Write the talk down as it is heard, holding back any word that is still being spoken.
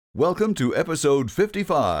Welcome to episode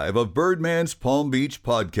 55 of Birdman's Palm Beach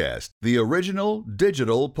Podcast, the original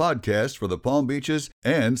digital podcast for the Palm Beaches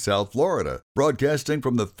and South Florida, broadcasting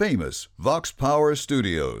from the famous Vox Power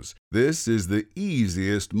Studios. This is the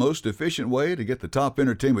easiest, most efficient way to get the top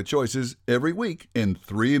entertainment choices every week in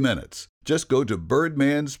 3 minutes. Just go to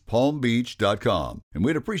birdmanspalmbeach.com, and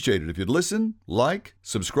we'd appreciate it if you'd listen, like,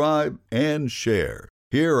 subscribe, and share.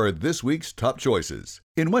 Here are this week's top choices.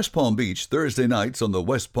 In West Palm Beach, Thursday nights on the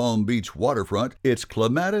West Palm Beach waterfront, it's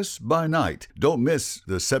Clematis by Night. Don't miss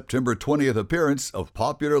the September 20th appearance of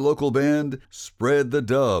popular local band Spread the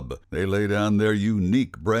Dub. They lay down their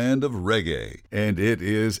unique brand of reggae, and it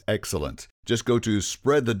is excellent. Just go to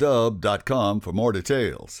spreadthedub.com for more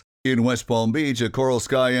details. In West Palm Beach at Coral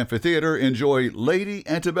Sky Amphitheater, enjoy Lady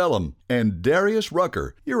Antebellum and Darius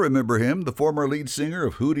Rucker. You remember him, the former lead singer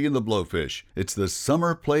of Hootie and the Blowfish. It's the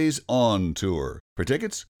Summer Plays On tour. For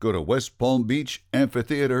tickets, go to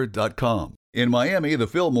westpalmbeachamphitheater.com. In Miami, the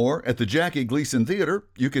Fillmore, at the Jackie Gleason Theater,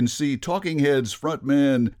 you can see Talking Heads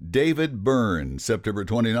frontman David Byrne, September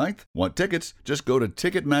 29th. Want tickets? Just go to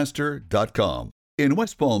ticketmaster.com. In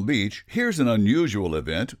West Palm Beach, here's an unusual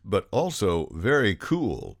event, but also very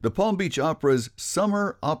cool. The Palm Beach Opera's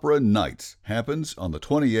Summer Opera Nights happens on the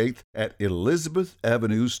 28th at Elizabeth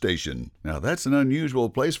Avenue Station. Now, that's an unusual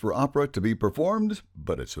place for opera to be performed,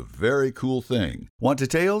 but it's a very cool thing. Want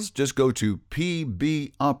details? Just go to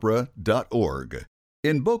pbopera.org.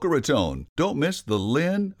 In Boca Raton, don't miss the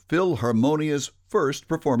Lynn Philharmonia's first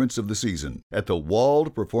performance of the season at the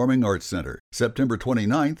Wald Performing Arts Center, September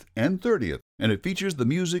 29th and 30th, and it features the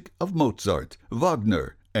music of Mozart,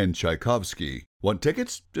 Wagner, and Tchaikovsky. Want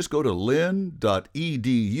tickets? Just go to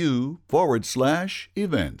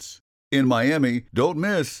lynn.edu/events. In Miami, don't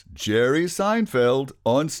miss Jerry Seinfeld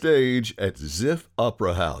on stage at Ziff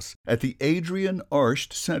Opera House at the Adrian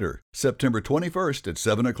Arsht Center, September 21st at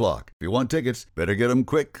 7 o'clock. If you want tickets, better get them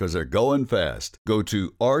quick because they're going fast. Go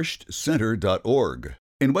to arshtcenter.org.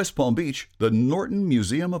 In West Palm Beach, the Norton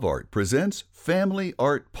Museum of Art presents Family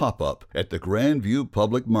Art Pop-Up at the Grandview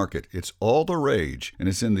Public Market. It's all the rage, and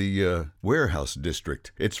it's in the Warehouse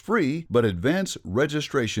District. It's free, but advance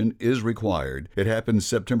registration is required. It happens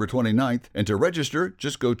September 29th, and to register,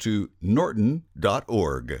 just go to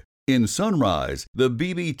norton.org. In Sunrise, the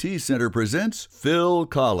BBT Center presents Phil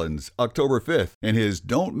Collins, October 5th, and his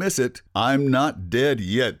Don't Miss It, I'm Not Dead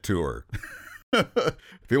Yet tour. If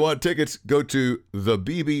you want tickets, go to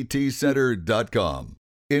thebbtcenter.com.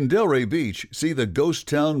 In Delray Beach, see the Ghost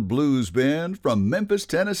Town Blues Band from Memphis,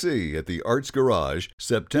 Tennessee at the Arts Garage,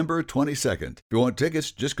 September 22nd. If you want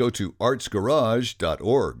tickets, just go to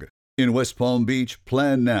artsgarage.org. In West Palm Beach,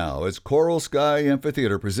 plan now as Coral Sky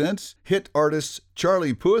Amphitheater presents hit artists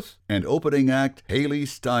Charlie Puth and opening act Haley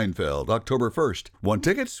Steinfeld, October 1st. Want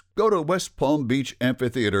tickets? Go to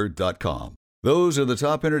westpalmbeachamphitheater.com. Those are the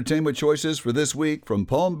top entertainment choices for this week from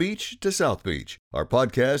Palm Beach to South Beach. Our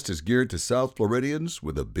podcast is geared to South Floridians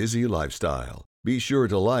with a busy lifestyle. Be sure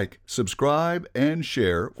to like, subscribe, and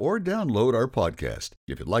share or download our podcast.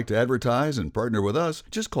 If you'd like to advertise and partner with us,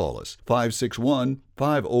 just call us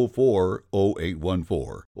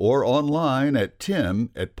 561-504-0814 or online at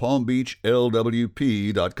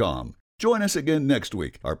tim@palmbeachlwp.com. Join us again next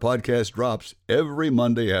week. Our podcast drops every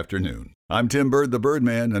Monday afternoon. I'm Tim Bird, the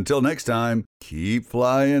Birdman. Until next time, keep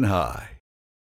flying high.